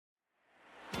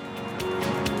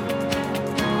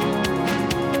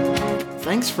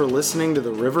Thanks for listening to the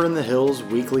River in the Hills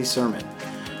weekly sermon.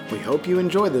 We hope you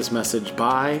enjoyed this message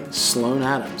by Sloan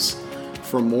Adams.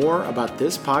 For more about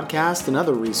this podcast and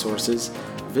other resources,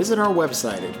 visit our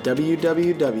website at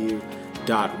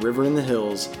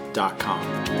www.riverinthehills.com.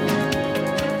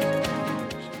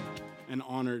 And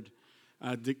honored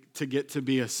to get to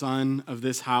be a son of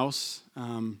this house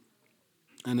and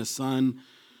a son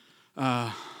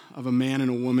of a man and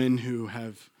a woman who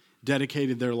have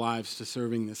dedicated their lives to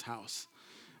serving this house.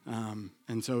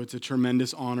 And so it's a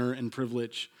tremendous honor and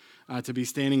privilege to be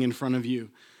standing in front of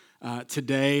you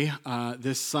today,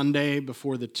 this Sunday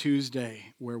before the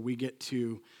Tuesday, where we get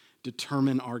to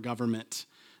determine our government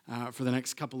for the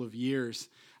next couple of years.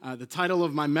 The title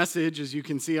of my message, as you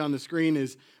can see on the screen,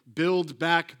 is Build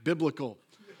Back Biblical.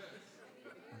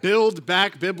 Build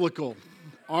Back Biblical.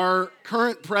 Our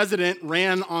current president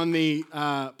ran on the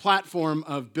platform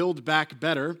of Build Back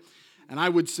Better, and I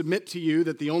would submit to you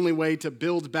that the only way to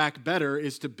build back better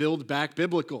is to build back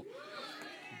biblical.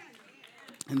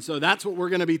 And so that's what we're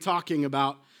going to be talking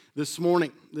about this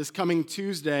morning. This coming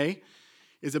Tuesday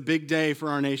is a big day for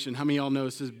our nation. How many of y'all know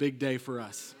this is a big day for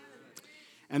us?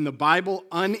 And the Bible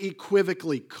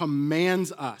unequivocally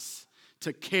commands us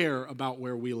to care about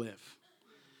where we live.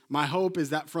 My hope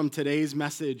is that from today's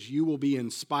message, you will be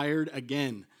inspired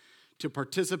again to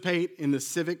participate in the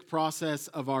civic process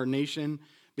of our nation,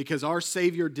 because our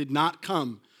Savior did not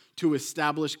come to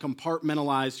establish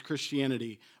compartmentalized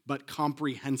Christianity, but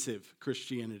comprehensive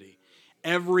Christianity.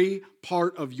 Every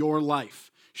part of your life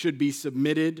should be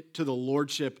submitted to the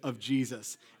lordship of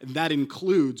Jesus, and that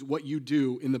includes what you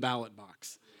do in the ballot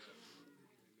box.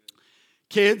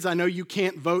 Kids, I know you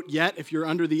can't vote yet if you're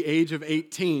under the age of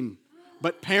 18,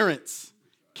 but parents,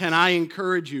 can I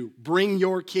encourage you, bring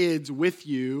your kids with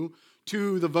you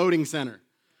to the voting center,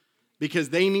 because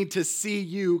they need to see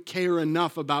you care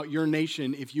enough about your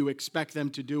nation if you expect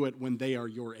them to do it when they are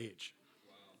your age.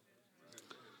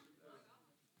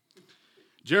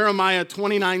 Jeremiah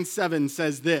 29:7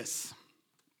 says this,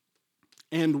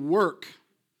 and work,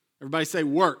 everybody say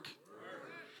work,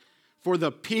 for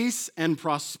the peace and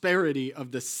prosperity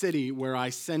of the city where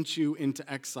I sent you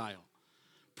into exile.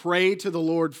 Pray to the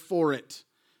Lord for it,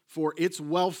 for its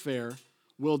welfare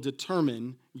will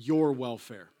determine your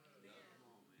welfare.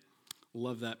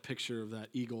 Love that picture of that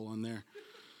eagle on there.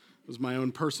 It was my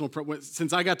own personal,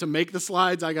 since I got to make the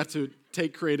slides, I got to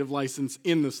take creative license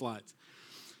in the slides.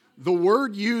 The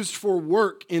word used for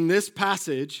work in this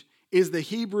passage is the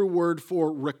Hebrew word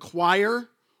for require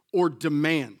or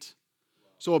demand.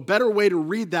 So a better way to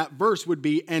read that verse would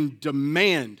be, and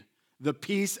demand the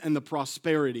peace and the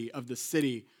prosperity of the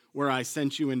city where I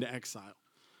sent you into exile.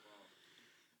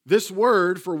 This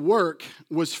word for work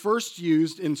was first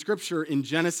used in Scripture in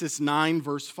Genesis 9,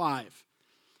 verse 5,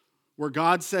 where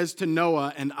God says to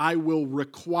Noah, and I will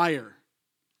require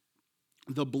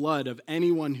the blood of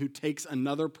anyone who takes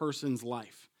another person's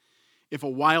life. If a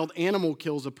wild animal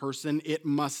kills a person, it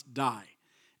must die,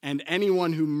 and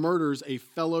anyone who murders a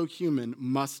fellow human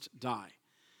must die.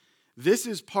 This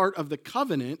is part of the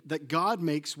covenant that God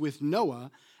makes with Noah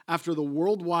after the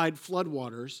worldwide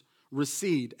floodwaters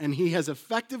recede, and he has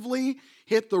effectively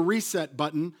hit the reset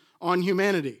button on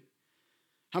humanity.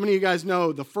 How many of you guys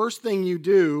know the first thing you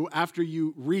do after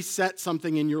you reset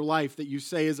something in your life that you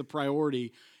say is a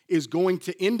priority is going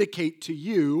to indicate to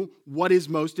you what is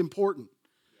most important?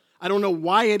 I don't know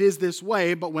why it is this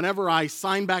way, but whenever I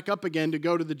sign back up again to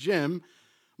go to the gym,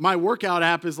 my workout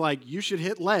app is like, you should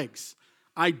hit legs.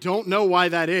 I don't know why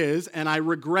that is, and I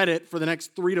regret it for the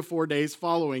next 3 to 4 days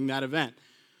following that event.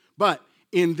 But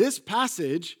in this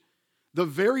passage, the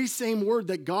very same word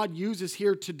that God uses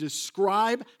here to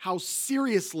describe how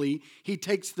seriously he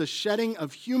takes the shedding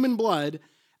of human blood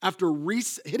after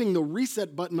hitting the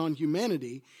reset button on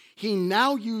humanity, he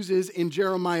now uses in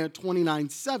Jeremiah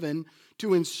 29:7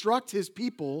 to instruct his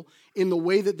people in the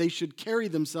way that they should carry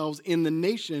themselves in the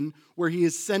nation where he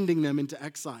is sending them into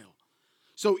exile.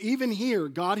 So even here,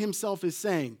 God himself is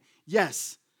saying,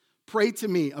 yes, pray to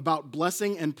me about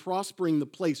blessing and prospering the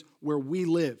place where we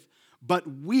live. But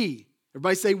we,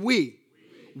 everybody say we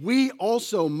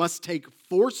also must take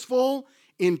forceful,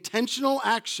 intentional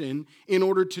action in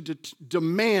order to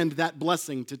demand that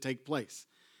blessing to take place.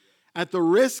 At the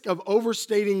risk of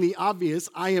overstating the obvious,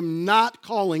 I am not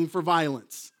calling for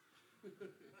violence.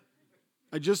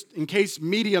 In case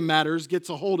Media Matters gets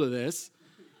a hold of this,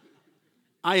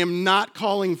 I am not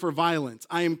calling for violence.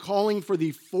 I am calling for the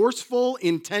forceful,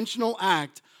 intentional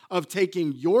act of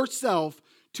taking yourself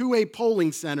to a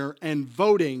polling center and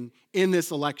voting in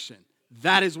this election.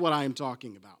 That is what I am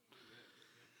talking about.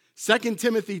 2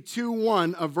 Timothy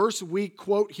 2:1, a verse we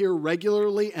quote here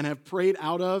regularly and have prayed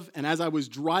out of. And as I was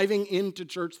driving into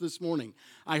church this morning,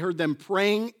 I heard them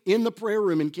praying in the prayer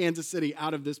room in Kansas City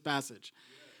out of this passage.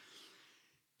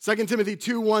 2 Timothy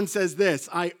 2:1 says this,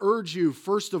 I urge you,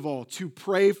 first of all, to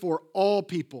pray for all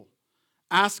people.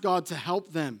 Ask God to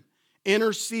help them,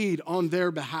 intercede on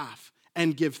their behalf,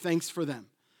 and give thanks for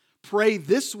them. Pray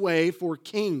this way for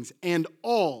kings and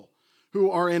all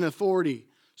who are in authority,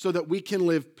 so that we can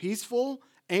live peaceful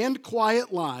and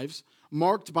quiet lives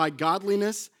marked by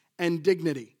godliness and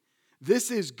dignity.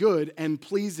 This is good and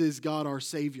pleases God our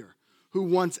Savior, who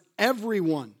wants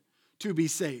everyone to be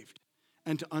saved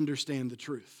and to understand the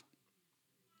truth.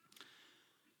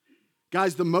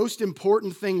 Guys, the most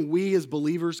important thing we as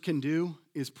believers can do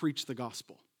is preach the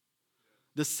gospel.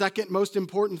 The second most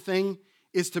important thing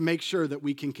is to make sure that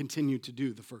we can continue to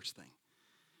do the first thing.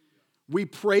 We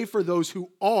pray for those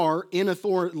who are in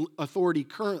authority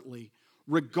currently,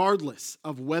 regardless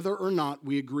of whether or not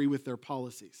we agree with their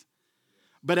policies.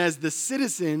 But as the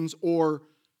citizens or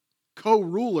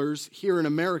co-rulers here in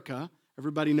America,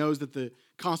 everybody knows that the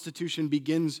Constitution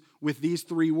begins with these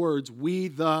three words, we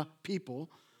the people.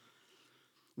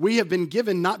 We have been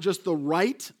given not just the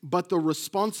right, but the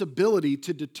responsibility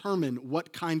to determine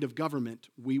what kind of government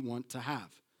we want to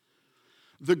have.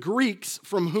 The Greeks,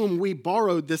 from whom we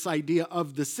borrowed this idea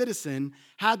of the citizen,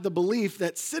 had the belief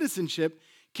that citizenship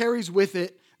carries with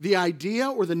it the idea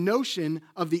or the notion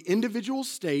of the individual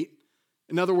state,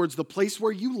 in other words, the place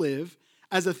where you live,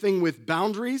 as a thing with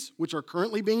boundaries, which are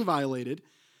currently being violated,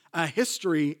 a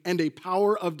history, and a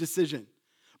power of decision.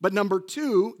 But number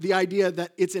two, the idea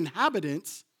that its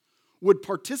inhabitants would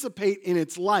participate in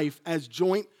its life as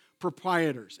joint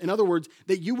proprietors. In other words,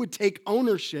 that you would take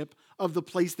ownership of the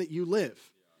place that you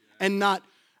live and not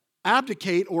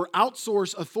abdicate or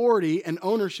outsource authority and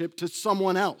ownership to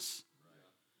someone else.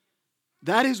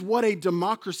 That is what a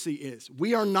democracy is.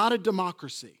 We are not a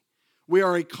democracy. We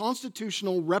are a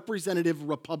constitutional representative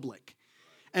republic.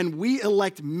 And we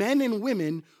elect men and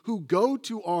women who go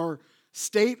to our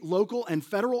state, local, and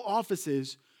federal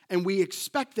offices, and we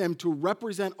expect them to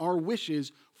represent our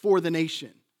wishes for the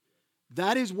nation.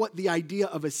 That is what the idea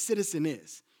of a citizen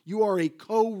is. You are a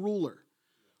co-ruler.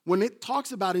 When it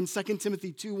talks about in 2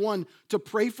 Timothy 2:1 to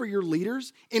pray for your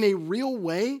leaders in a real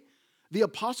way, the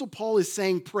Apostle Paul is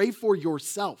saying pray for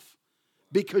yourself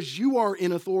because you are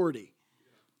in authority.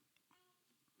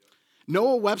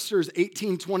 Noah Webster's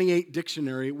 1828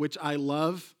 dictionary, which I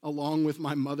love along with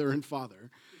my mother and father,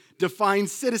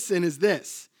 defines citizen as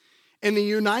this. In the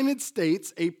United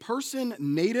States, a person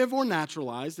native or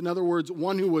naturalized, in other words,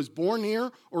 one who was born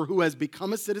here or who has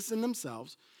become a citizen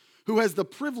themselves, who has the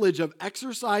privilege of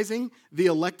exercising the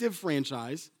elective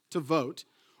franchise to vote,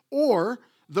 or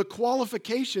the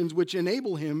qualifications which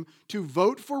enable him to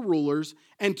vote for rulers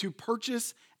and to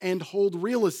purchase and hold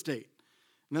real estate.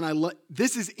 And then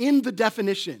this is in the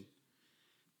definition.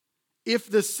 If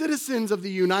the citizens of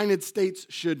the United States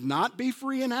should not be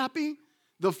free and happy,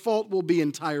 the fault will be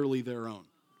entirely their own.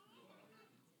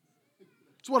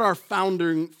 It's what our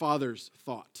founding fathers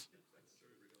thought.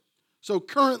 So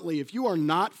currently, if you are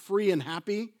not free and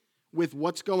happy with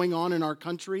what's going on in our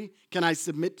country, can I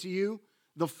submit to you,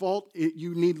 the fault,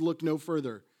 you need look no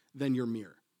further than your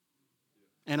mirror.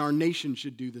 And our nation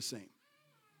should do the same.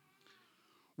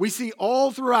 We see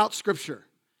all throughout Scripture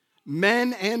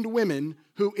men and women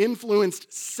who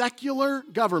influenced secular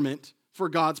government for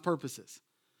God's purposes.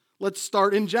 Let's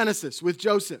start in Genesis with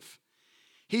Joseph.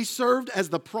 He served as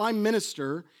the prime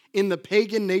minister in the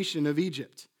pagan nation of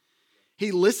Egypt.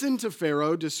 He listened to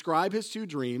Pharaoh describe his two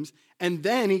dreams, and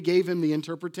then he gave him the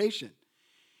interpretation.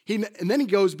 And then he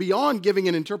goes beyond giving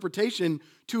an interpretation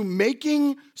to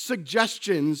making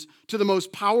suggestions to the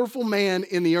most powerful man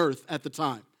in the earth at the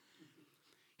time.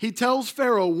 He tells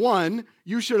Pharaoh, 1,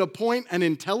 you should appoint an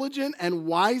intelligent and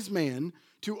wise man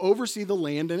to oversee the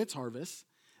land and its harvest.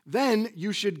 Then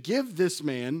you should give this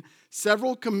man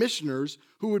several commissioners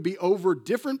who would be over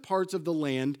different parts of the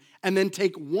land, and then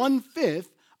take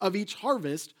 1/5 of each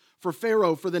harvest for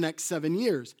Pharaoh for the next 7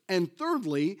 years. And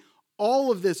thirdly,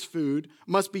 all of this food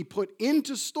must be put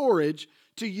into storage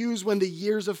to use when the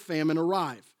years of famine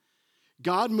arrive.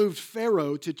 God moved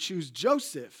Pharaoh to choose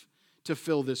Joseph to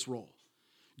fill this role.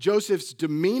 Joseph's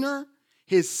demeanor,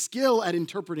 his skill at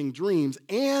interpreting dreams,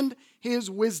 and his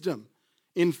wisdom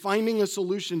in finding a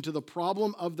solution to the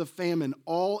problem of the famine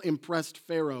all impressed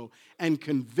Pharaoh and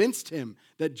convinced him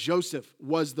that Joseph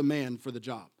was the man for the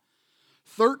job.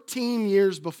 13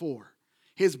 years before,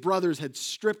 his brothers had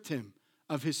stripped him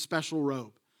of his special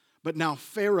robe, but now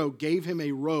Pharaoh gave him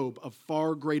a robe of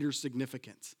far greater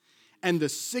significance. and the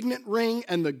signet ring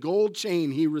and the gold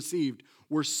chain he received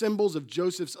were symbols of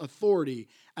Joseph's authority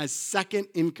as second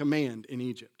in command in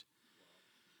Egypt.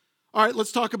 All right,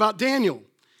 let's talk about Daniel.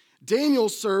 Daniel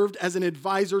served as an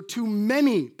advisor to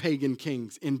many pagan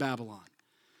kings in Babylon.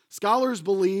 Scholars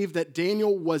believe that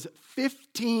Daniel was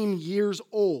 15 years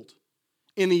old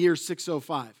in the year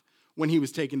 605 when he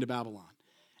was taken to Babylon.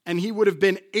 And he would have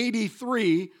been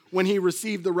 83 when he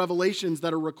received the revelations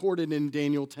that are recorded in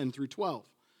Daniel 10 through 12.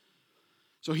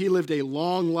 So he lived a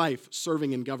long life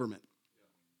serving in government.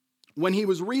 When he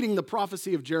was reading the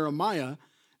prophecy of Jeremiah,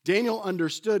 Daniel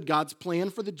understood God's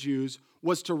plan for the Jews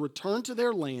was to return to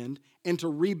their land and to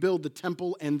rebuild the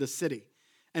temple and the city.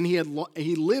 And he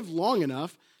lived long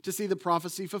enough to see the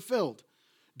prophecy fulfilled.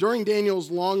 During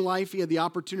Daniel's long life, he had the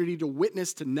opportunity to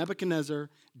witness to Nebuchadnezzar,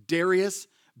 Darius,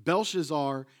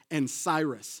 Belshazzar, and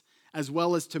Cyrus, as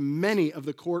well as to many of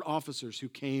the court officers who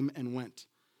came and went.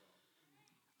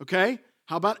 Okay,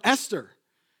 how about Esther?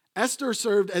 Esther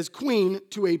served as queen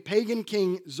to a pagan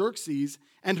king, Xerxes,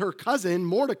 and her cousin,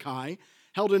 Mordecai,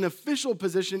 held an official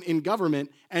position in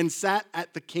government and sat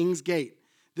at the king's gate.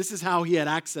 This is how he had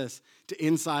access to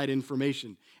inside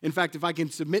information. In fact, if I can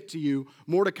submit to you,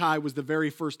 Mordecai was the very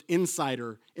first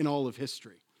insider in all of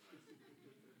history.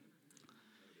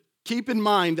 Keep in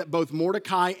mind that both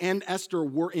Mordecai and Esther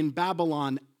were in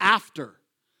Babylon after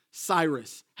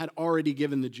Cyrus had already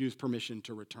given the Jews permission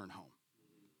to return home.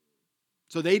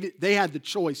 So they had the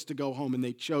choice to go home, and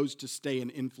they chose to stay and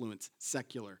influence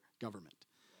secular government.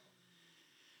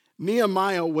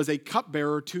 Nehemiah was a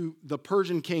cupbearer to the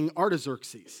Persian king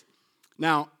Artaxerxes.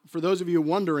 Now, for those of you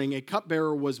wondering, a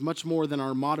cupbearer was much more than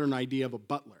our modern idea of a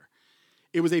butler.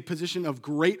 It was a position of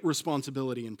great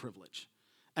responsibility and privilege.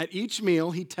 At each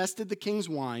meal, he tested the king's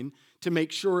wine to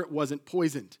make sure it wasn't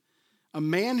poisoned. A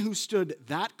man who stood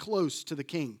that close to the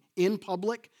king in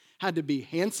public had to be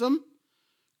handsome,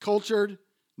 cultured,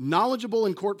 knowledgeable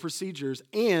in court procedures,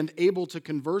 and able to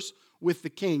converse with the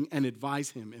king and advise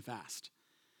him if asked.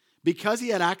 Because he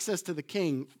had access to the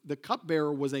king, the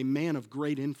cupbearer was a man of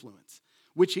great influence,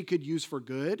 which he could use for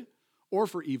good or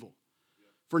for evil.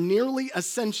 For nearly a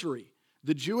century,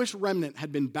 the Jewish remnant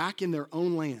had been back in their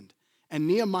own land, and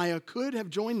Nehemiah could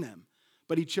have joined them,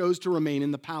 but he chose to remain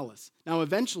in the palace. Now,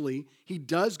 eventually, he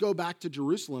does go back to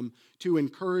Jerusalem to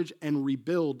encourage and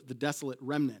rebuild the desolate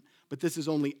remnant, but this is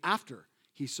only after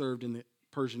he served in the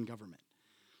Persian government.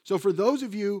 So for those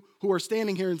of you who are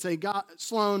standing here and say, God,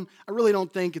 Sloan, I really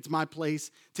don't think it's my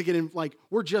place to get in, like,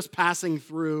 we're just passing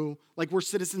through, like we're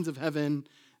citizens of heaven,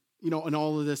 and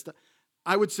all of this stuff.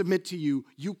 I would submit to you,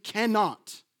 you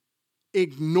cannot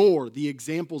ignore the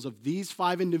examples of these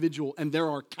 5 individuals, and there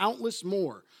are countless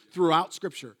more throughout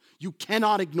Scripture. You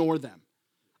cannot ignore them.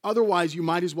 Otherwise, you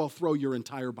might as well throw your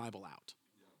entire Bible out.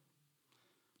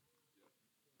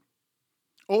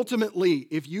 Ultimately,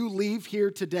 if you leave here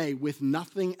today with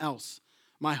nothing else,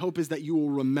 my hope is that you will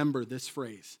remember this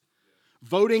phrase.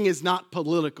 Voting is not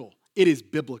political, it is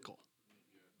biblical.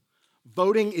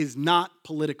 Voting is not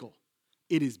political,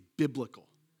 it is biblical.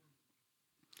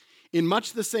 In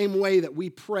much the same way that we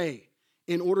pray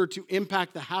in order to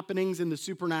impact the happenings in the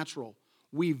supernatural,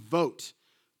 we vote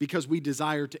because we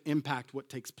desire to impact what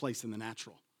takes place in the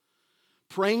natural.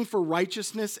 Praying for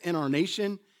righteousness in our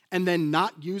nation and then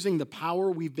not using the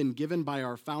power we've been given by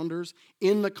our founders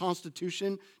in the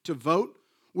Constitution to vote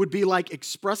would be like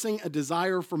expressing a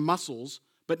desire for muscles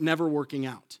but never working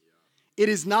out. It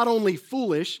is not only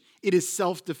foolish, it is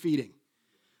self-defeating.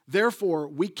 Therefore,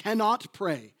 we cannot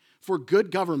pray for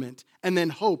good government and then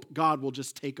hope God will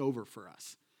just take over for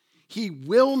us. He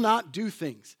will not do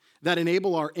things that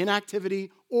enable our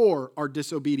inactivity or our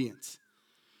disobedience.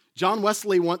 John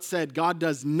Wesley once said, God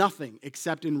does nothing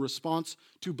except in response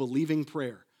to believing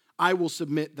prayer. I will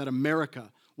submit that America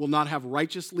will not have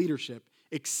righteous leadership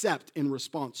except in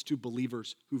response to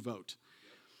believers who vote.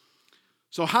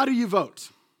 So how do you vote?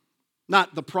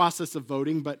 Not the process of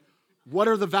voting, but what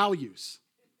are the values?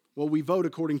 Well, we vote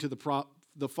according to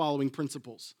the following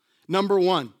principles. Number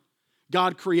 1,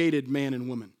 God created man and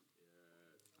woman.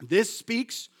 This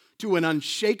speaks to an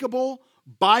unshakable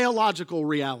biological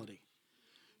reality.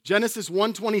 Genesis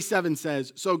 1:27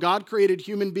 says, so God created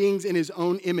human beings in his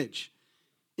own image.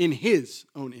 In his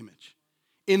own image.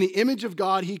 In the image of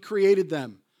God, he created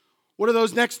them. What are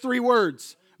those next 3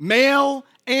 words? Male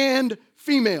and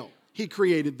female, he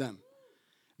created them.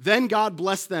 Then God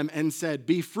blessed them and said,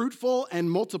 be fruitful and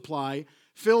multiply,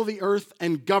 fill the earth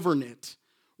and govern it.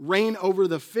 Reign over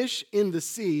the fish in the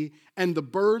sea and the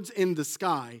birds in the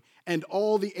sky and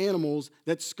all the animals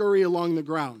that scurry along the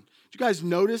ground. Did you guys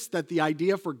notice that the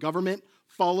idea for government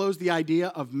follows the idea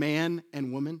of man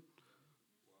and woman?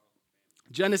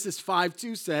 Genesis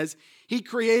 5:2 says, he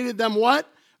created them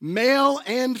what? Male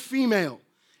and female.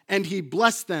 And he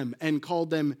blessed them and called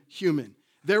them human.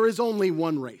 There is only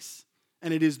one race,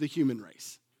 and it is the human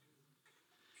race.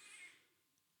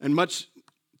 And much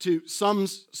to some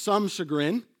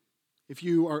chagrin, if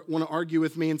you want to argue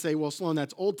with me and say, well, Sloan,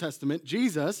 that's Old Testament,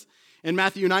 Jesus, in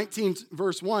Matthew 19,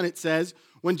 verse 1, it says,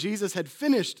 when Jesus had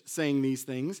finished saying these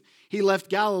things, he left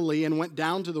Galilee and went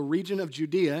down to the region of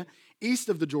Judea, east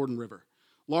of the Jordan River.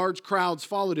 Large crowds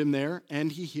followed him there,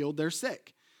 and he healed their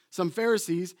sick. Some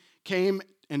Pharisees came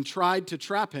and tried to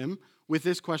trap him with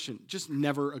this question. Just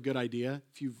never a good idea.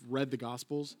 If you've read the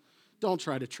Gospels, don't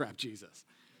try to trap Jesus.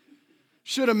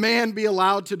 Should a man be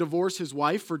allowed to divorce his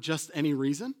wife for just any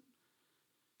reason?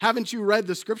 Haven't you read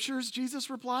the scriptures? Jesus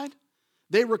replied.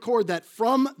 They record that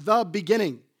from the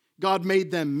beginning, God made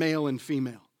them male and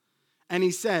female. And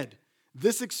he said,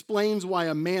 this explains why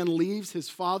a man leaves his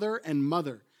father and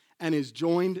mother and is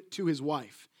joined to his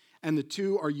wife, and the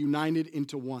two are united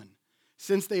into one.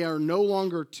 Since they are no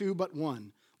longer two but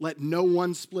one, let no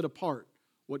one split apart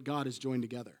what God has joined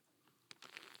together.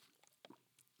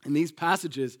 In these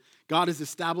passages, God is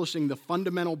establishing the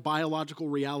fundamental biological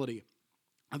reality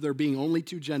of there being only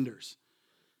two genders.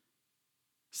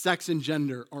 Sex and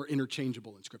gender are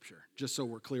interchangeable in Scripture, just so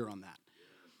we're clear on that.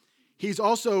 He's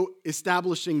also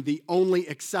establishing the only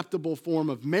acceptable form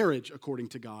of marriage, according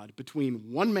to God,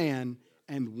 between one man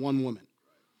and one woman.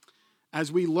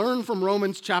 As we learn from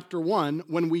Romans chapter 1,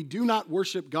 when we do not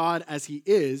worship God as he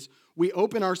is, we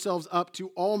open ourselves up to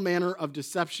all manner of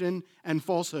deception and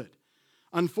falsehood.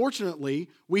 Unfortunately,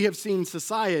 we have seen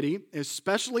society,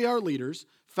 especially our leaders,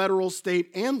 federal, state,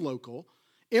 and local,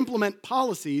 implement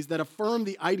policies that affirm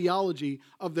the ideology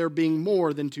of there being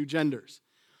more than two genders.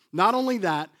 Not only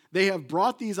that, they have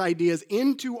brought these ideas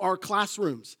into our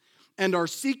classrooms and are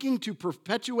seeking to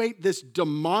perpetuate this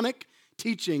demonic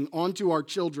teaching onto our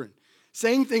children,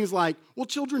 saying things like, well,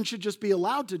 children should just be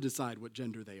allowed to decide what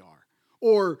gender they are,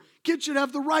 or kids should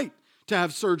have the right to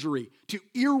have surgery to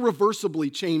irreversibly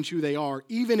change who they are,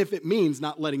 even if it means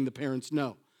not letting the parents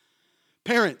know.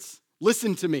 Parents,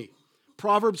 listen to me.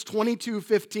 Proverbs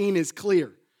 22:15 is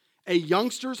clear. A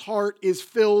youngster's heart is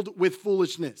filled with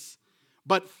foolishness,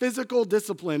 but physical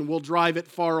discipline will drive it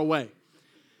far away.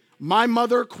 My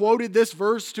mother quoted this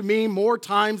verse to me more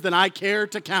times than I care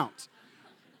to count.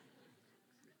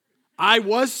 I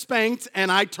was spanked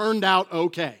and I turned out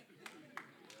okay.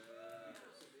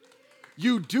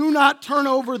 You do not turn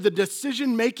over the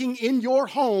decision-making in your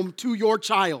home to your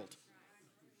child.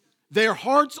 Their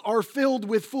hearts are filled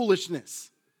with foolishness.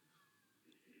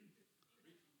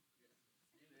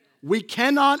 We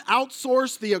cannot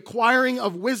outsource the acquiring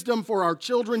of wisdom for our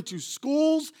children to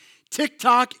schools,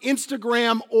 TikTok,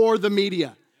 Instagram, or the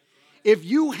media. If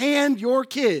you hand your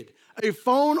kid a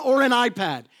phone or an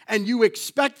iPad and you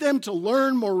expect them to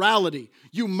learn morality,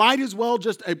 you might as well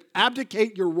just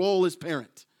abdicate your role as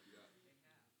parent.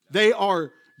 They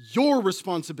are your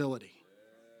responsibility.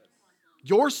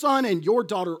 Your son and your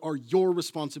daughter are your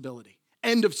responsibility.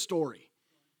 End of story.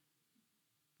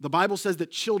 The Bible says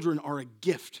that children are a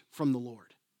gift from the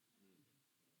Lord.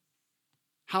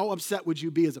 How upset would you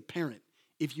be as a parent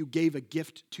if you gave a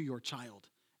gift to your child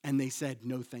and they said,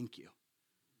 no, thank you?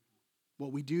 Well,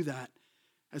 we do that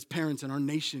as parents, and our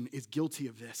nation is guilty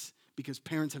of this because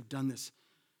parents have done this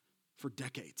for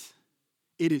decades.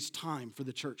 It is time for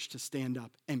the church to stand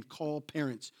up and call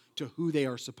parents to who they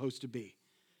are supposed to be.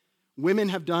 Women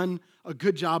have done a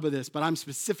good job of this, but I'm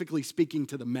specifically speaking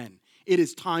to the men. It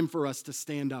is time for us to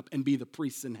stand up and be the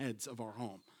priests and heads of our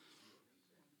home.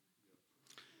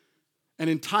 An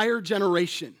entire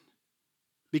generation,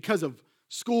 because of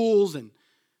schools and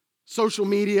social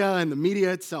media and the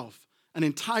media itself, an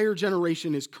entire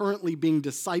generation is currently being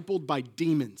discipled by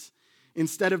demons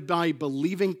instead of by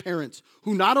believing parents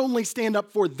who not only stand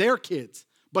up for their kids,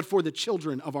 but for the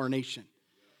children of our nation.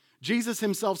 Jesus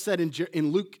himself said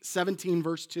in Luke 17,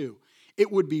 verse 2, it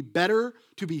would be better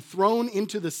to be thrown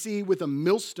into the sea with a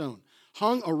millstone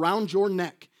hung around your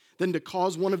neck than to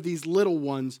cause one of these little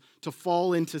ones to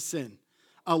fall into sin.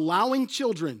 Allowing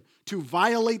children to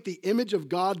violate the image of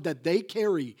God that they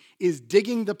carry is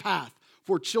digging the path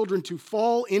for children to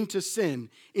fall into sin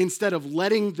instead of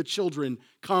letting the children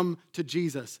come to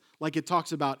Jesus, like it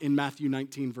talks about in Matthew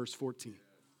 19, verse 14.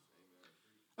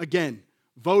 Again,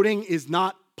 voting is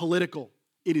not political,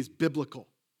 it is biblical.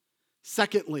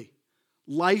 Secondly,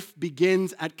 life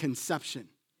begins at conception.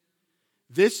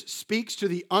 This speaks to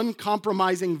the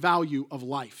uncompromising value of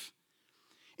life.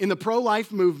 In the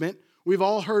pro-life movement, we've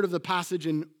all heard of the passage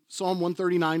in Psalm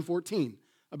 139:14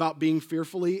 about being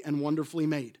fearfully and wonderfully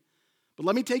made. But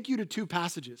let me take you to two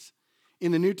passages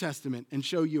in the New Testament and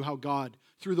show you how God,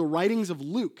 through the writings of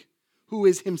Luke, who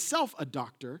is himself a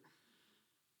doctor,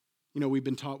 we've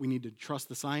been taught we need to trust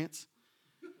the science,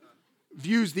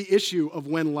 views the issue of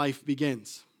when life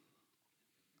begins.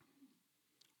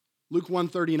 Luke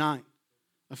 1:39.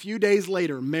 A few days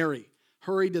later, Mary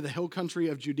hurried to the hill country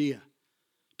of Judea,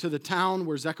 to the town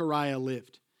where Zechariah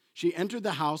lived. She entered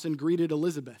the house and greeted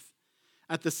Elizabeth.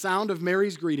 At the sound of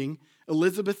Mary's greeting,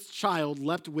 Elizabeth's child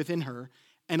leapt within her,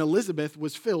 and Elizabeth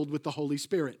was filled with the Holy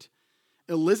Spirit.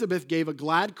 Elizabeth gave a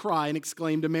glad cry and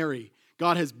exclaimed to Mary,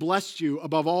 God has blessed you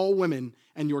above all women,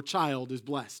 and your child is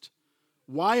blessed.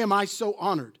 Why am I so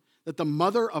honored that the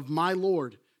mother of my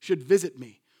Lord should visit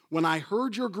me? When I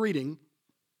heard your greeting,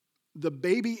 the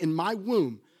baby in my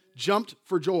womb jumped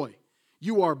for joy.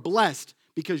 You are blessed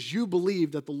because you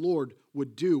believed that the Lord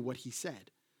would do what he said.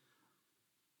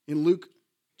 In Luke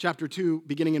chapter 2,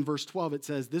 beginning in verse 12, it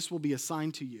says, this will be a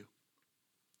sign to you.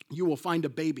 You will find a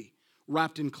baby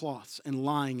wrapped in cloths and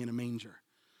lying in a manger.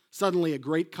 Suddenly, a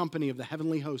great company of the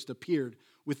heavenly host appeared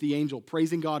with the angel,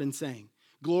 praising God and saying,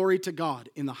 Glory to God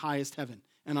in the highest heaven,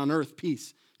 and on earth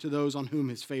peace to those on whom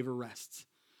his favor rests.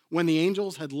 When the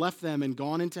angels had left them and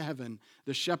gone into heaven,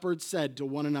 the shepherds said to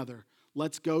one another,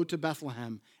 Let's go to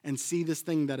Bethlehem and see this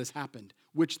thing that has happened,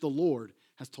 which the Lord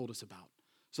has told us about.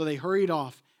 So they hurried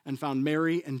off and found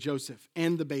Mary and Joseph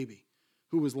and the baby,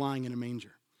 who was lying in a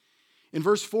manger. In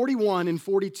verse 41 and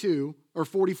 44,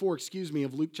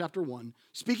 of Luke chapter 1,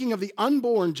 speaking of the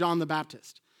unborn John the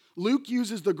Baptist, Luke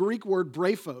uses the Greek word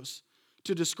brephos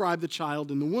to describe the child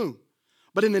in the womb.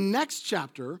 But in the next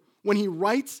chapter, when he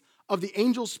writes of the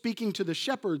angels speaking to the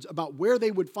shepherds about where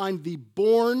they would find the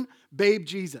born babe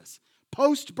Jesus,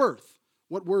 post-birth,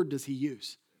 what word does he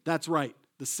use? That's right,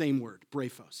 the same word,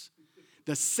 brephos.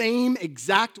 The same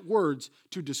exact words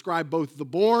to describe both the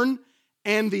born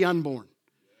and the unborn.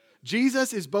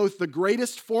 Jesus is both the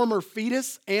greatest former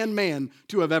fetus and man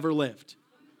to have ever lived.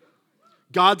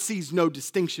 God sees no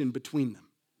distinction between them.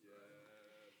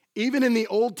 Even in the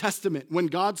Old Testament, when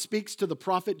God speaks to the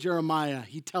prophet Jeremiah,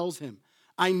 he tells him,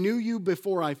 I knew you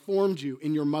before I formed you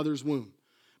in your mother's womb.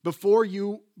 Before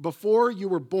you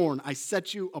were born, I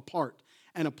set you apart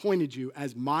and appointed you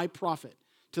as my prophet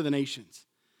to the nations.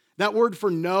 That word for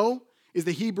know is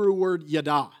the Hebrew word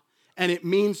yada, and it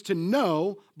means to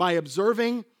know by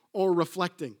observing or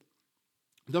reflecting.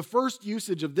 The first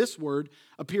usage of this word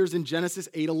appears in Genesis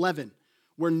 8:11,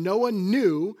 where Noah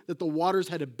knew that the waters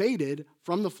had abated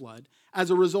from the flood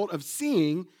as a result of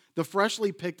seeing the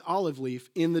freshly picked olive leaf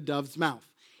in the dove's mouth.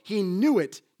 He knew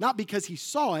it, not because he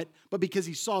saw it, but because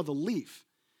he saw the leaf.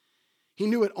 He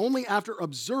knew it only after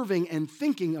observing and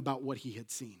thinking about what he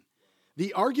had seen.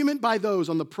 The argument by those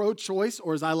on the pro-choice,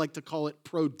 or as I like to call it,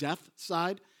 pro-death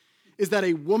side, is that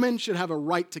a woman should have a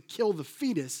right to kill the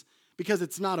fetus because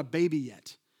it's not a baby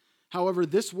yet. However,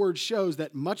 this word shows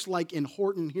that much like in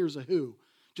Horton Hears a Who,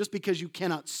 just because you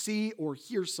cannot see or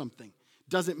hear something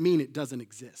doesn't mean it doesn't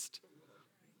exist.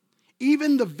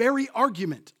 Even the very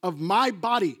argument of my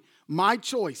body, my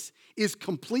choice, is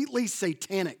completely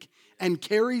satanic and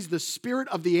carries the spirit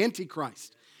of the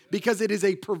Antichrist because it is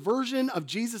a perversion of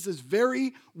Jesus'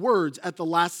 very words at the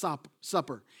Last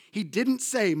Supper. He didn't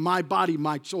say, my body,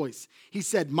 my choice. He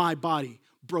said, my body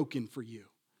broken for you.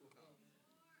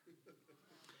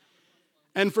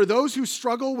 And for those who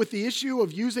struggle with the issue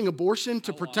of using abortion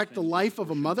to protect the life of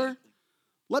a mother,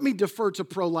 let me defer to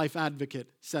pro-life advocate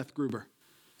Seth Gruber.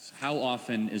 How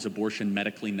often is abortion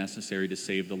medically necessary to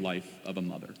save the life of a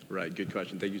mother? Right, good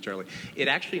question. Thank you, Charlie. It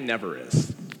actually never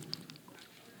is.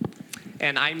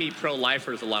 And I meet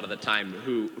pro-lifers a lot of the time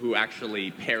who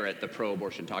actually parrot the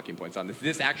pro-abortion talking points on this.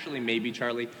 This actually may be,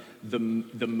 Charlie, the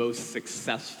most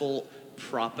successful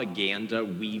propaganda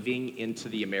weaving into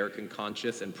the American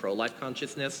conscious and pro-life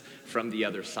consciousness from the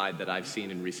other side that I've seen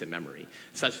in recent memory,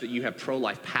 such that you have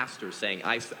pro-life pastors saying,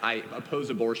 I oppose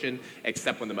abortion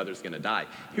except when the mother's going to die.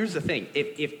 Here's the thing.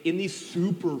 If in these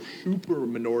super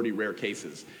minority rare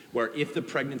cases where if the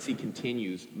pregnancy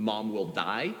continues, mom will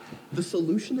die, the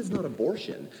solution is not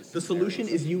abortion. The solution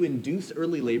is you induce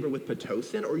early labor with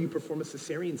Pitocin or you perform a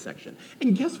cesarean section.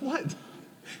 And guess what?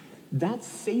 That's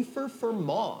safer for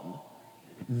mom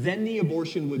than the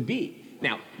abortion would be.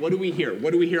 Now, what do we hear?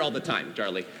 What do we hear all the time,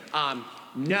 Charlie?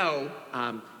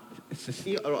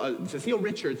 Cecile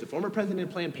Richards, the former president of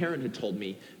Planned Parenthood, told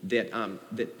me that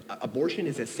abortion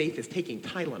is as safe as taking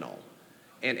Tylenol.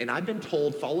 And I've been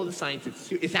told, follow the science.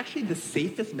 It's actually the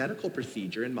safest medical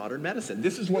procedure in modern medicine.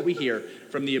 This is what we hear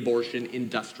from the abortion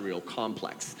industrial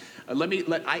complex.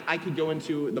 I could go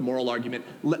into the moral argument.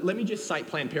 Let me just cite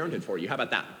Planned Parenthood for you. How about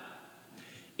that?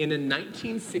 In a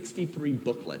 1963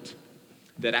 booklet,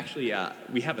 that actually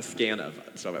we have a scan of,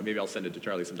 so maybe I'll send it to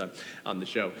Charlie sometime on the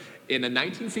show. In a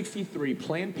 1963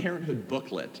 Planned Parenthood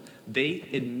booklet, they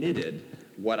admitted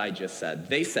what I just said.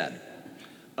 They said,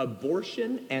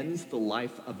 abortion ends the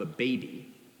life of a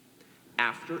baby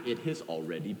after it has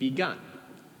already begun.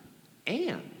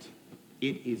 And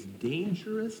it is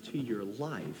dangerous to your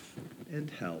life and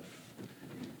health.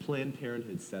 Planned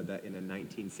Parenthood said that in a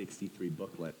 1963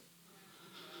 booklet.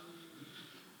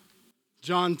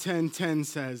 John 10:10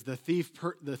 says, the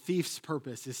thief's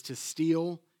purpose is to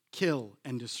steal, kill,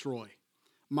 and destroy.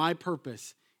 My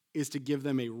purpose is to give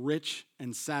them a rich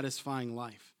and satisfying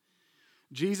life.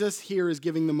 Jesus here is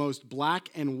giving the most black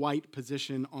and white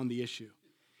position on the issue.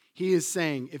 He is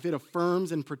saying, if it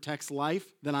affirms and protects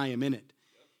life, then I am in it.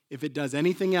 If it does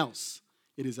anything else,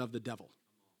 it is of the devil.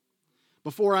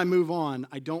 Before I move on,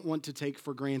 I don't want to take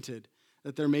for granted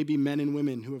that there may be men and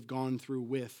women who have gone through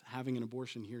with having an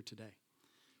abortion here today,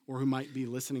 or who might be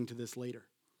listening to this later.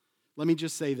 Let me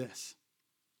just say this.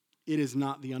 It is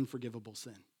not the unforgivable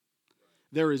sin.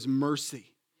 There is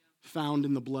mercy found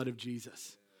in the blood of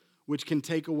Jesus, which can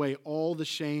take away all the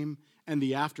shame and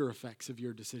the after effects of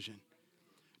your decision.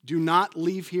 Do not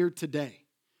leave here today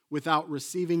without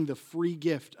receiving the free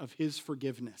gift of his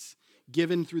forgiveness,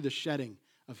 given through the shedding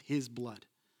of his blood.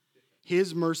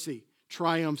 His mercy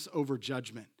triumphs over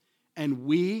judgment. And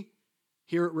we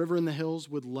here at River in the Hills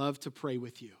would love to pray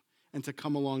with you and to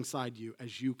come alongside you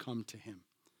as you come to him.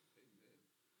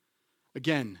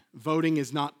 Again, voting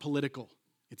is not political,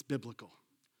 it's biblical.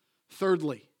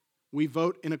 Thirdly, we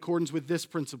vote in accordance with this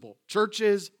principle.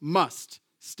 Churches must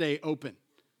stay open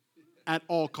at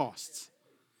all costs.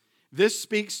 This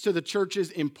speaks to the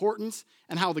church's importance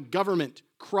and how the government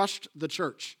crushed the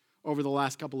church over the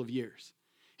last couple of years.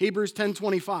 Hebrews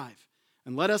 10:25,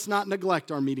 and let us not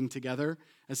neglect our meeting together,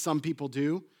 as some people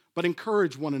do, but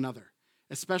encourage one another,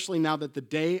 especially now that the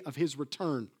day of his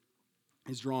return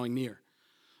is drawing near.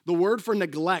 The word for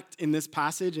neglect in this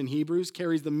passage in Hebrews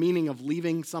carries the meaning of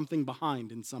leaving something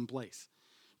behind in some place.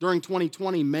 During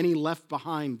 2020, many left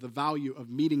behind the value of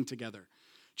meeting together,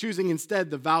 choosing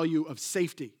instead the value of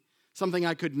safety, something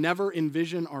I could never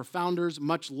envision our founders,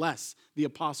 much less the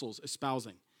apostles,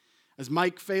 espousing. As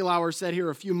Mike Failauer said here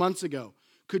a few months ago,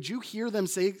 could you hear them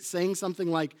saying something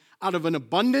like, out of an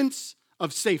abundance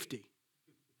of safety?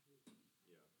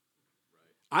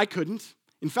 I couldn't.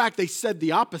 In fact, they said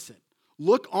the opposite.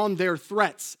 Look on their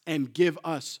threats and give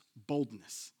us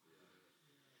boldness.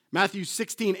 Matthew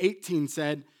 16:18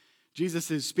 said,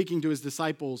 Jesus is speaking to his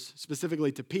disciples,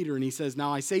 specifically to Peter, and he says,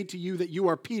 now I say to you that you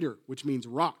are Peter, which means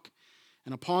rock,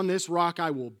 and upon this rock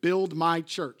I will build my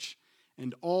church,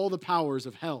 and all the powers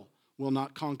of hell will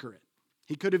not conquer it.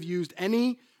 He could have used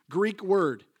any Greek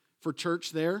word for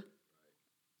church there.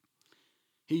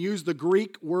 He used the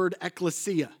Greek word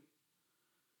ekklesia.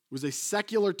 It was a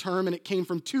secular term, and it came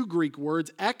from two Greek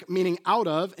words, ek meaning out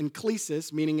of, and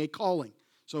klesis meaning a calling,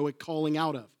 so a calling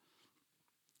out of.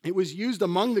 It was used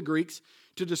among the Greeks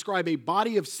to describe a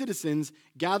body of citizens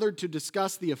gathered to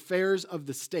discuss the affairs of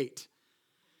the state.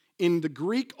 In the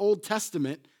Greek Old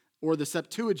Testament, or the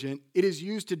Septuagint, it is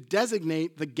used to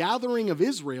designate the gathering of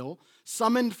Israel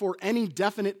summoned for any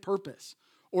definite purpose,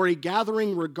 or a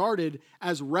gathering regarded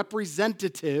as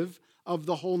representative of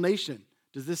the whole nation.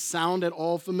 Does this sound at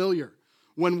all familiar?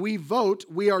 When we vote,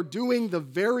 we are doing the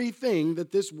very thing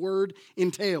that this word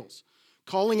entails,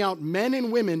 calling out men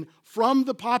and women from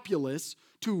the populace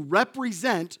to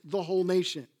represent the whole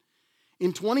nation.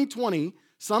 In 2020,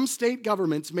 some state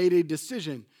governments made a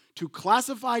decision to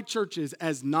classify churches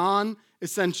as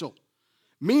non-essential.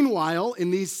 Meanwhile, in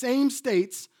these same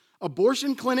states,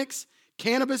 abortion clinics,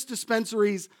 cannabis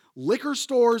dispensaries, liquor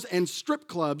stores, and strip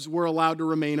clubs were allowed to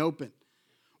remain open.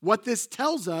 What this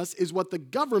tells us is what the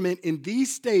government in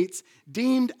these states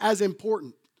deemed as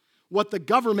important, what the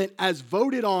government as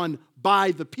voted on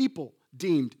by the people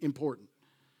deemed important.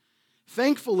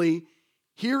 Thankfully,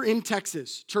 here in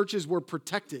Texas, churches were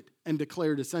protected and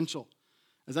declared essential.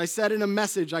 As I said in a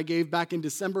message I gave back in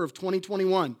December of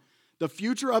 2021, the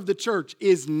future of the church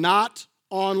is not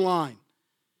online.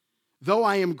 Though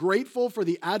I am grateful for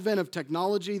the advent of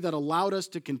technology that allowed us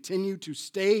to continue to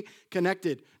stay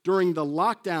connected during the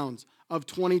lockdowns of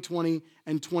 2020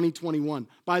 and 2021.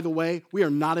 By the way, we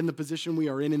are not in the position we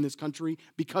are in this country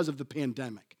because of the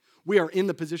pandemic. We are in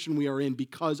the position we are in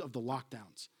because of the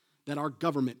lockdowns that our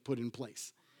government put in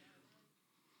place.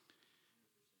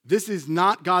 This is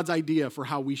not God's idea for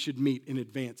how we should meet in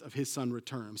advance of his son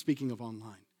return. I'm speaking of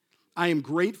online. I am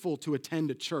grateful to attend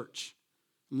a church.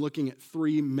 I'm looking at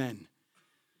 3 men.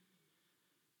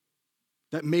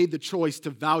 that made the choice to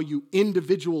value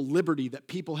individual liberty that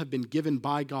people have been given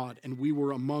by God, and we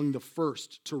were among the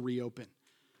first to reopen.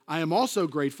 I am also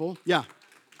grateful,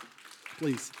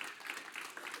 please.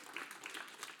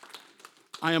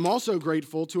 I am also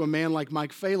grateful to a man like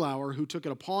Mike Faylauer who took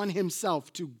it upon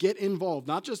himself to get involved,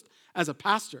 not just as a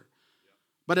pastor,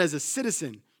 but as a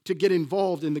citizen, to get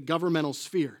involved in the governmental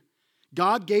sphere.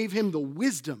 God gave him the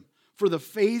wisdom for the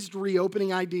phased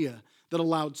reopening idea that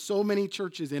allowed so many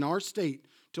churches in our state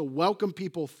to welcome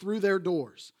people through their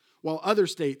doors, while other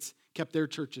states kept their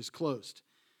churches closed.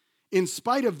 In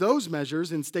spite of those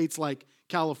measures in states like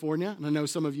California, and I know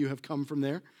some of you have come from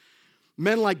there,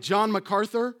 men like John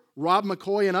MacArthur, Rob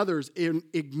McCoy, and others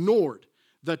ignored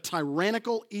the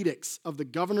tyrannical edicts of the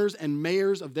governors and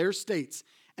mayors of their states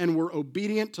and were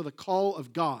obedient to the call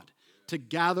of God to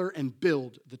gather and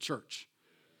build the church.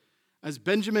 As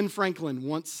Benjamin Franklin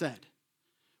once said,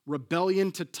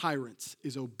 rebellion to tyrants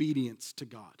is obedience to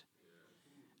God.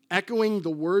 Echoing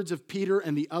the words of Peter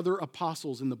and the other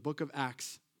apostles in the book of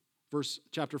Acts,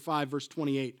 chapter 5, verse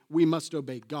 28, we must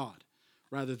obey God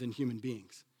rather than human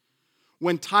beings.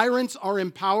 When tyrants are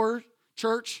in power,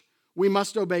 church, we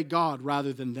must obey God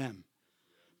rather than them.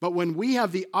 But when we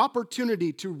have the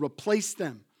opportunity to replace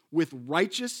them with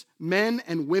righteous men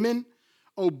and women,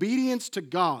 obedience to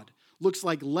God looks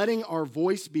like letting our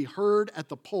voice be heard at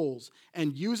the polls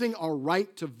and using our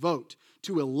right to vote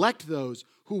to elect those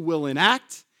who will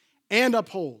enact and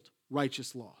uphold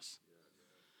righteous laws.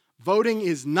 Voting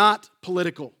is not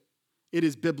political, it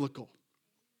is biblical.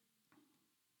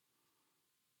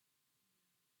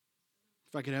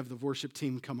 If I could have the worship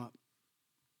team come up.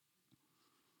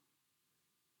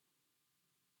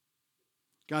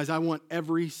 Guys, I want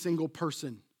every single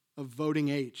person of voting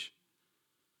age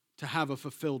to have a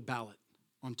fulfilled ballot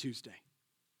on Tuesday.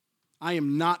 I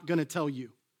am not going to tell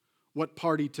you what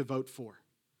party to vote for,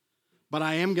 but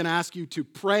I am going to ask you to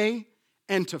pray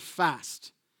and to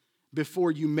fast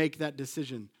before you make that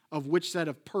decision of which set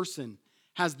of person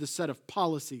has the set of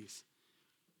policies.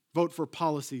 Vote for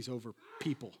policies over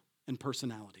people and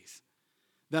personalities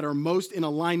that are most in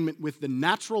alignment with the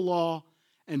natural law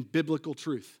and biblical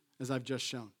truth, as I've just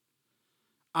shown.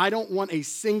 I don't want a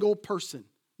single person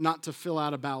not to fill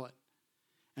out a ballot.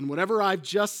 And whatever I've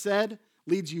just said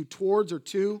leads you towards or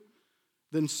to,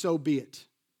 then so be it.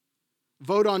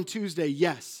 Vote on Tuesday,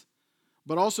 yes,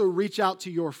 but also reach out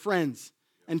to your friends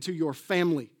and to your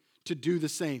family to do the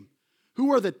same.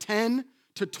 Who are the 10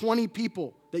 to 20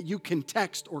 people that you can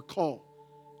text or call?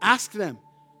 Ask them,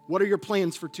 what are your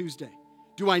plans for Tuesday?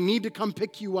 Do I need to come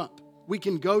pick you up? We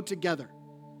can go together.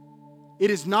 It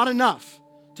is not enough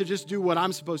to just do what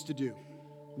I'm supposed to do.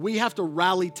 We have to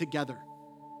rally together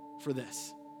for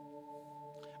this.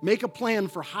 Make a plan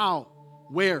for how,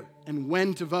 where, and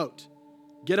when to vote.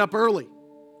 Get up early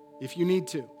if you need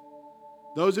to.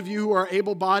 Those of you who are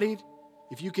able-bodied,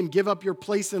 if you can give up your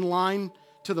place in line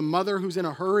to the mother who's in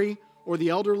a hurry or the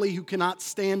elderly who cannot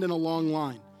stand in a long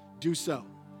line, do so.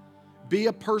 Be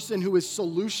a person who is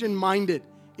solution-minded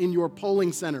in your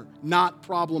polling center, not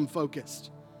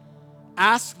problem-focused.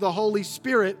 Ask the Holy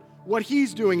Spirit what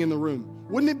He's doing in the room.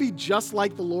 Wouldn't it be just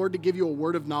like the Lord to give you a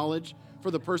word of knowledge for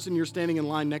the person you're standing in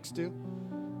line next to?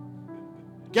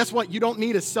 Guess what? You don't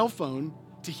need a cell phone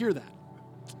to hear that.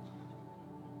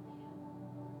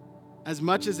 As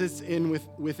much as it's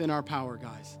within our power,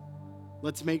 guys,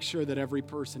 let's make sure that every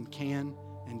person can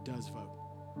and does vote.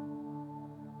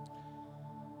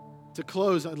 To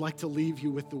close, I'd like to leave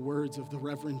you with the words of the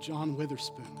Reverend John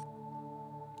Witherspoon,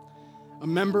 a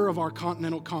member of our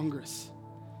Continental Congress,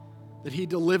 that he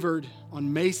delivered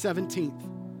on May 17th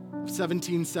of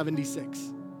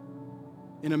 1776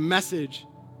 in a message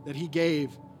that he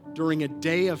gave during a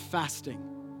day of fasting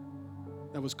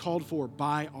that was called for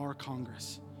by our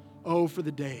Congress. Oh, for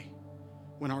the day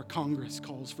when our Congress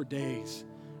calls for days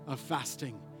of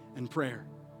fasting and prayer.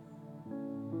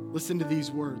 Listen to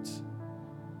these words.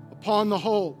 Upon the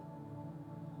whole,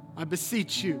 I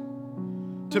beseech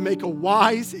you to make a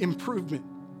wise improvement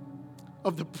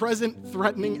of the present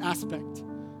threatening aspect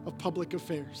of public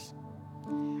affairs,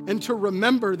 and to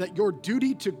remember that your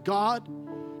duty to God,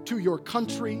 to your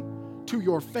country, to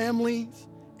your families,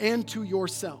 and to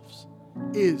yourselves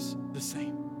is the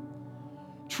same.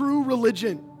 True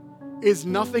religion is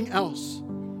nothing else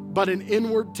but an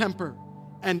inward temper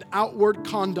and outward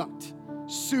conduct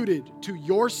suited to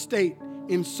your state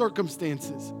in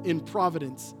circumstances, in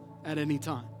providence at any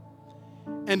time.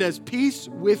 And as peace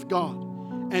with God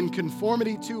and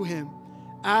conformity to Him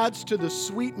adds to the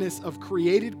sweetness of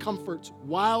created comforts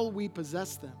while we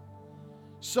possess them,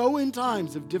 so in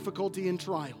times of difficulty and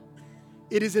trial,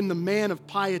 it is in the man of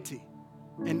piety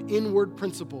and inward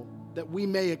principle that we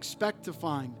may expect to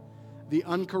find the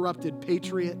uncorrupted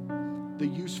patriot, the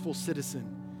useful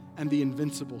citizen, and the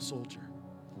invincible soldier.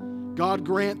 God,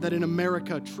 grant that in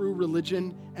America, true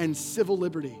religion and civil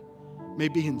liberty may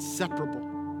be inseparable,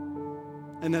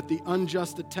 and that the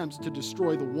unjust attempts to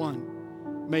destroy the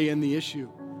one may, in the issue,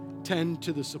 tend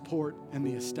to the support and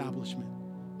the establishment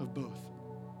of both.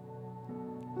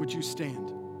 Would you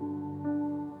stand?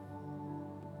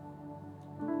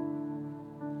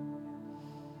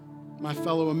 My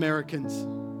fellow Americans,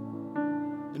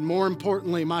 and more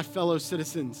importantly, my fellow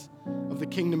citizens of the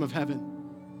kingdom of heaven,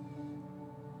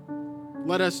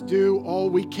 let us do all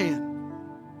we can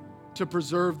to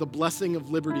preserve the blessing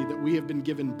of liberty that we have been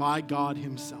given by God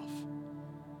Himself.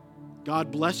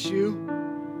 God bless you,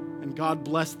 and God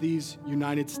bless these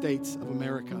United States of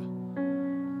America.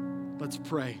 Let's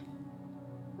pray.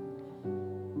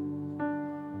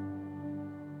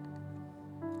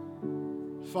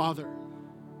 Father,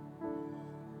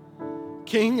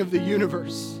 King of the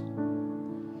universe,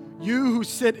 you who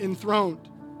sit enthroned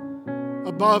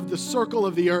above the circle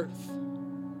of the earth,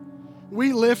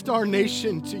 we lift our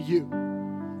nation to you.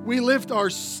 We lift our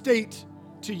state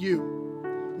to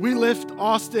you. We lift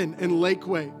Austin and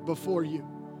Lakeway before you.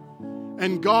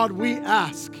 And God, we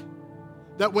ask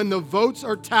that when the votes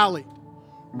are tallied,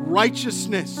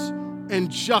 righteousness and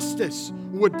justice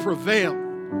would prevail.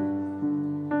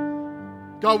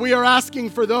 God, we are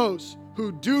asking for those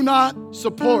who do not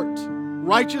support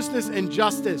righteousness and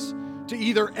justice to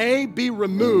either A, be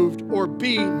removed, or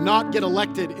B, not get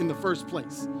elected in the first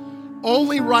place.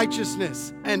 Only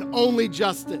righteousness and only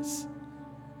justice.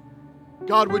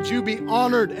 God, would you be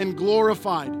honored and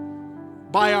glorified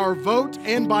by our vote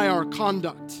and by our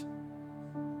conduct.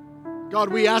 God,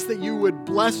 we ask that you would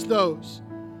bless those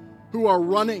who are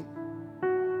running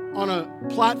on a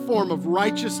platform of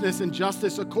righteousness and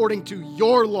justice according to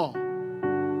your law,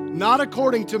 not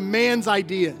according to man's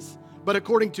ideas, but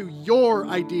according to your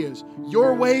ideas.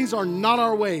 Your ways are not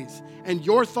our ways, and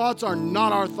your thoughts are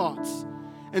not our thoughts.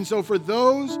 And so for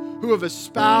those who have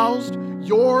espoused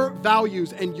your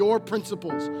values and your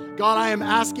principles, God, I am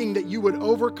asking that you would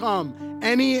overcome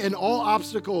any and all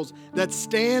obstacles that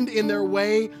stand in their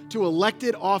way to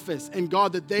elected office, and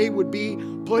God, that they would be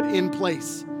put in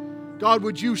place. God,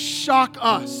 would you shock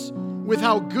us with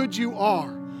how good you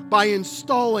are by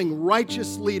installing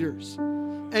righteous leaders?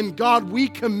 And God, we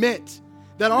commit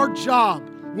that our job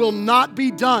will not be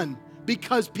done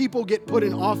because people get put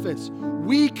in office.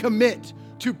 We commit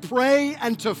to pray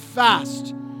and to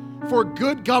fast for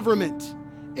good government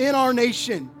in our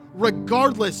nation,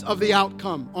 regardless of the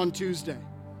outcome on Tuesday.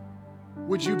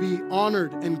 Would you be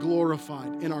honored and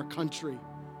glorified in our country?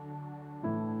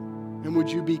 And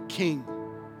would you be king?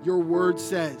 Your word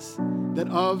says that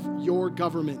of your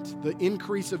government, the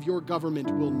increase of your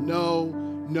government will know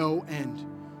no end.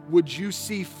 Would you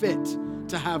see fit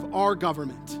to have our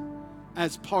government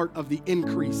as part of the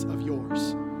increase of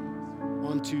yours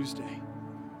on Tuesday?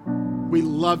 We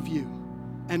love you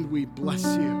and we bless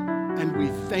you and we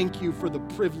thank you for the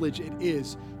privilege it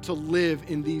is to live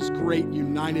in these great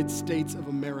United States of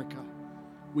America.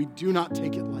 We do not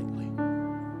take it lightly.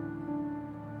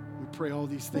 We pray all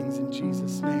these things in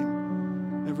Jesus'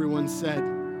 name. Everyone said,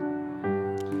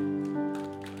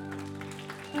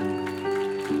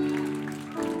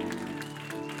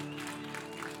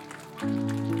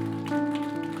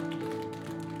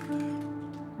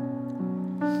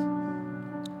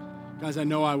 guys, I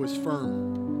know I was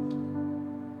firm,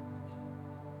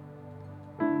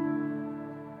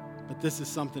 but this is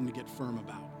something to get firm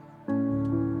about.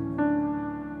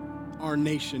 Our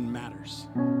nation matters.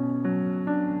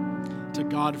 To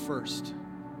God first.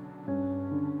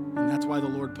 And that's why the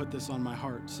Lord put this on my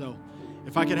heart. So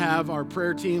if I could have our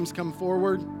prayer teams come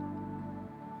forward.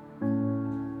 I'm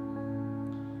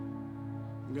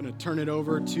going to turn it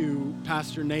over to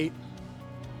Pastor Nate.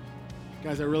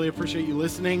 Guys, I really appreciate you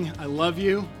listening. I love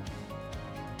you.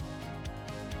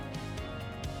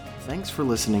 Thanks for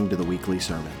listening to the weekly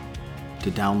sermon. To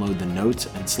download the notes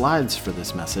and slides for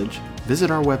this message,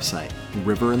 visit our website,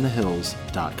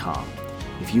 riverinthehills.com.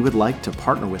 If you would like to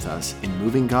partner with us in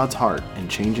moving God's heart and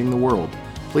changing the world,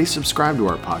 please subscribe to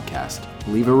our podcast,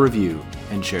 leave a review,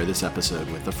 and share this episode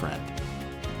with a friend.